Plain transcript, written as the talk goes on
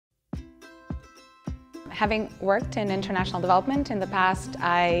Having worked in international development in the past,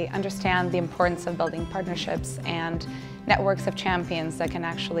 I understand the importance of building partnerships and networks of champions that can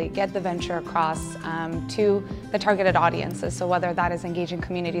actually get the venture across to the targeted audiences. So whether that is engaging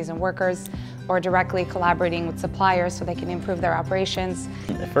communities and workers or directly collaborating with suppliers so they can improve their operations.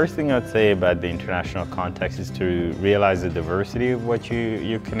 The first thing I would say about the international context is to realize the diversity of what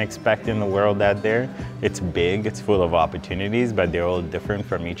you can expect in the world out there. It's big, it's full of opportunities, but they're all different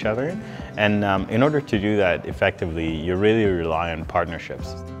from each other. And in order to do that effectively, you really rely on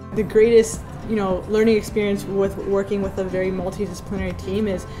partnerships. The greatest learning experience with working with a very multidisciplinary team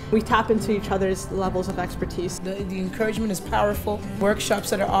is we tap into each other's levels of expertise. The encouragement is powerful. Workshops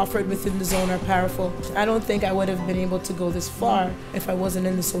that are offered within the zone are powerful. I don't think I would have been able to go this far if I wasn't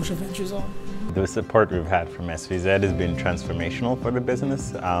in the social venture zone. The support we've had from SVZ has been transformational for the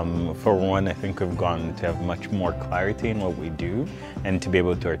business. For one, I think we've gone to have much more clarity in what we do and to be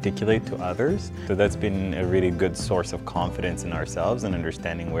able to articulate to others. So that's been a really good source of confidence in ourselves and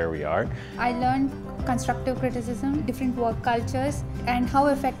understanding where we are. I learned constructive criticism, different work cultures, and how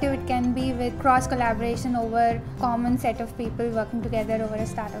effective it can be with cross-collaboration over a common set of people working together over a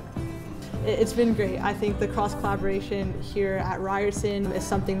startup. It's been great. I think the cross-collaboration here at Ryerson is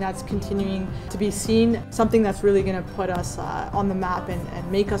something that's continuing to be seen, something that's really going to put us on the map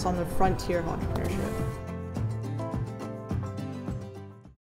and make us on the frontier of entrepreneurship.